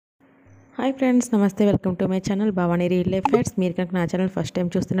Hi friends, నమస్తే. Welcome to my channel Bhavani real life friends. మీరు కనుక నా ఛానల్ ఫస్ట్ టైం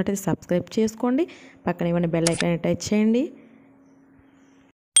చూస్తున్నట్టయితే సబ్స్క్రైబ్ చేసుకోండి. పక్కన ఇవ్వని బెల్ ఐకాన్ టచ్ చేయండి.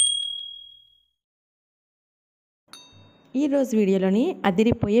 ఈరోజు వీడియోలోని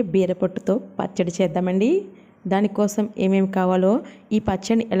అదిరిపోయే బీరపొట్టుతో పచ్చడి చేద్దామండి. దానికోసం ఏమేమి కావాలో, ఈ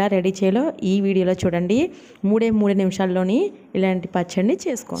పచ్చడిని ఎలా రెడీ చేయాలో ఈ వీడియోలో చూడండి. 3 నిమిషాల్లోని ఇలాంటి పచ్చడిని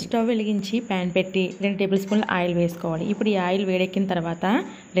చేసుకోండి. స్టవ్ వెలిగించి ప్యాన్ పెట్టి 2 టేబుల్ స్పూన్ల ఆయిల్ వేసుకోవాలి. ఇప్పుడు ఈ ఆయిల్ వేడెక్కిన తర్వాత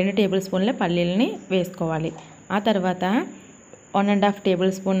 2 టేబుల్ స్పూన్ల పల్లీలని వేసుకోవాలి. ఆ తర్వాత 1.5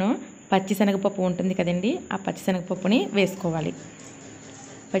 టేబుల్ స్పూన్ పచ్చిశనగపప్పు ఉంటుంది కదండి, ఆ పచ్చిశనగపప్పుని వేసుకోవాలి.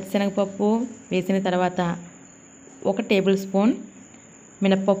 పచ్చిశనగపప్పు వేసిన తర్వాత 1 టేబుల్ స్పూన్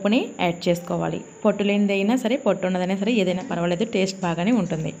మినప్పప్పుని యాడ్ చేసుకోవాలి. పొట్టు లేనిదైనా సరే, పొట్టు ఉన్నదైనా సరే, ఏదైనా పర్వాలేదు, టేస్ట్ బాగానే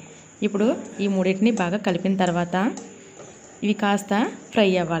ఉంటుంది. ఇప్పుడు ఈ మూడింటిని బాగా కలిపిన తర్వాత ఇవి కాస్త ఫ్రై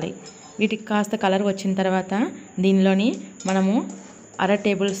అవ్వాలి. వీటికి కాస్త కలర్ వచ్చిన తర్వాత దీనిలోని మనము 1/2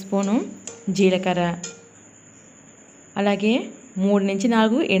 టేబుల్ స్పూను జీలకర్ర, అలాగే 3 నుంచి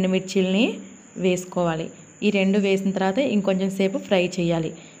 4 ఎండుమిర్చిల్ని వేసుకోవాలి. ఈ 2 వేసిన తర్వాత ఇంకొంచెం సేపు ఫ్రై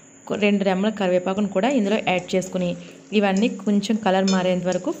చేయాలి. 2 రెమ్మల కరివేపాకును కూడా ఇందులో యాడ్ చేసుకుని ఇవన్నీ కొంచెం కలర్ మారేంత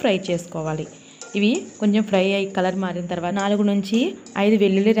వరకు ఫ్రై చేసుకోవాలి. ఇవి కొంచెం ఫ్రై అయ్యి కలర్ మారిన తర్వాత 4 నుంచి 5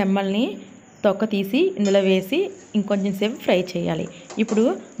 వెల్లుల్లి రెమ్మల్ని తొక్క తీసి ఇందులో వేసి ఇంకొంచెం సేపు ఫ్రై చేయాలి. ఇప్పుడు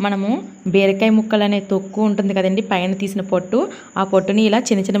మనము బీరకాయ ముక్కలు అనే తొక్కు ఉంటుంది కదండి, పైన తీసిన పొట్టు, ఆ పొట్టుని ఇలా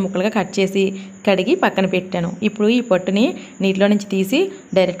చిన్న చిన్న ముక్కలుగా కట్ చేసి కడిగి పక్కన పెట్టాను. ఇప్పుడు ఈ పొట్టుని నీటిలో నుంచి తీసి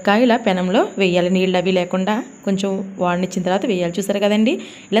డైరెక్ట్గా ఇలా పెనంలో వేయాలి. నీళ్ళు అవి లేకుండా కొంచెం వాడినిచ్చిన తర్వాత వేయాలి. చూసారు కదండి,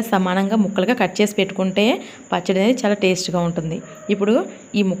 ఇలా సమానంగా ముక్కలుగా కట్ చేసి పెట్టుకుంటే పచ్చడి అనేది చాలా టేస్ట్గా ఉంటుంది. ఇప్పుడు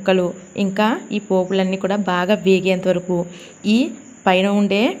ఈ ముక్కలు ఇంకా ఈ పోపులన్నీ కూడా బాగా వేగేంత వరకు, ఈ పైన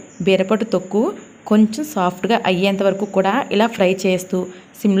ఉండే బీరపొట్టు తొక్కు కొంచెం సాఫ్ట్గా అయ్యేంత వరకు కూడా ఇలా ఫ్రై చేస్తూ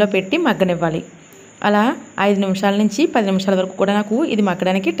సిమ్లో పెట్టి మగ్గనివ్వాలి. అలా 5 నిమిషాల నుంచి 10 నిమిషాల వరకు కూడా నాకు ఇది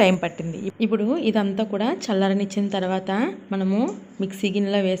మగ్గడానికి టైం పట్టింది. ఇప్పుడు ఇదంతా కూడా చల్లారనిచ్చిన తర్వాత మనము మిక్సీ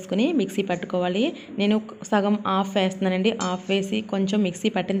గిన్నెలో వేసుకుని మిక్సీ పట్టుకోవాలి. నేను సగం ఆఫ్ వేస్తున్నానండి. ఆఫ్ వేసి కొంచెం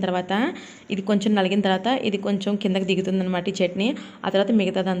మిక్సీ పట్టిన తర్వాత ఇది కొంచెం నలిగిన తర్వాత ఇది కొంచెం కిందకి దిగుతుందన్నమాట ఈ చట్నీ. ఆ తర్వాత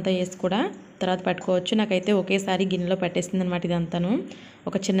మిగతాదంతా వేసి కూడా తర్వాత పట్టుకోవచ్చు. నాకైతే ఒకేసారి గిన్నెలో పట్టేస్తుంది అనమాట. ఇదంతాను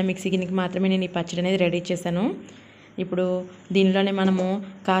ఒక చిన్న మిక్సీ గిన్నెకి మాత్రమే నేను ఈ పచ్చడి అనేది రెడీ చేశాను. ఇప్పుడు దీనిలోనే మనము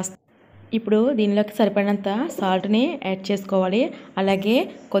దీనిలోకి సరిపడినంత సాల్ట్ని యాడ్ చేసుకోవాలి. అలాగే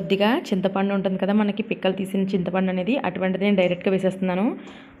కొద్దిగా చింతపండు ఉంటుంది కదా, మనకి పిక్కలు తీసిన చింతపండు అనేది, అటువంటిది నేను డైరెక్ట్గా వేసేస్తున్నాను.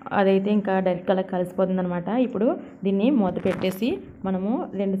 అదైతే ఇంకా డైరెక్ట్గా అలా కలిసిపోతుంది అనమాట. ఇప్పుడు దీన్ని మూత పెట్టేసి మనము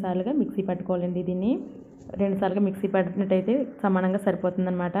 2 సార్లుగా మిక్సీ పట్టుకోవాలండి. దీన్ని 2 సార్లుగా మిక్సీ పట్టినట్టయితే సమానంగా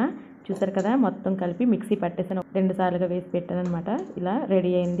సరిపోతుందన్నమాట. చూసారు కదా, మొత్తం కలిపి మిక్సీ పట్టేసాను. 2 సార్లుగా వేసి పెట్టాను అనమాట. ఇలా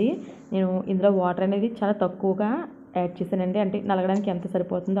రెడీ అయింది. నేను ఇందులో వాటర్ అనేది చాలా తక్కువగా యాడ్ చేశానండి, అంటే నలగడానికి ఎంత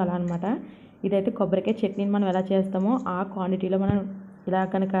సరిపోతుందో అలా అనమాట. ఇదైతే కొబ్బరికాయ చట్నీని మనం ఎలా చేస్తామో ఆ క్వాంటిటీలో మనం ఇలా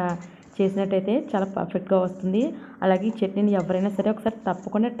కనుక చేసినట్టయితే చాలా పర్ఫెక్ట్గా వస్తుంది. అలాగే ఈ చట్నీని ఎవరైనా సరే ఒకసారి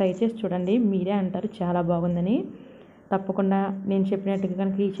తప్పకుండా ట్రై చేసి చూడండి, మీరే అంటారు చాలా బాగుందని. తప్పకుండా నేను చెప్పినట్టుగా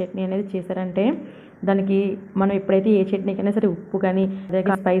కనుక ఈ చట్నీ అనేది చేశారంటే దానికి మనం ఎప్పుడైతే ఏ చట్నీకైనా సరే ఉప్పు కానీ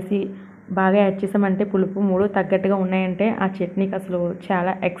అలాగే స్పైసీ బాగా యాడ్ చేసామంటే, పులుపు 3 తగ్గట్టుగా ఉన్నాయంటే ఆ చట్నీకి అసలు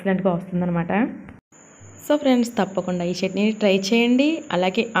చాలా ఎక్సలెంట్గా వస్తుందన్నమాట. సో ఫ్రెండ్స్, తప్పకుండా ఈ చట్నీని ట్రై చేయండి.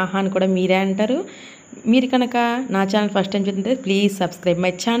 అలాగే ఆహాని కూడా మీరే అంటారు. మీరు కనుక నా ఛానల్ ఫస్ట్ టైం చూస్తుంటే ప్లీజ్ సబ్స్క్రైబ్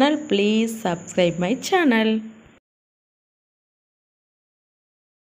మై ఛానల్.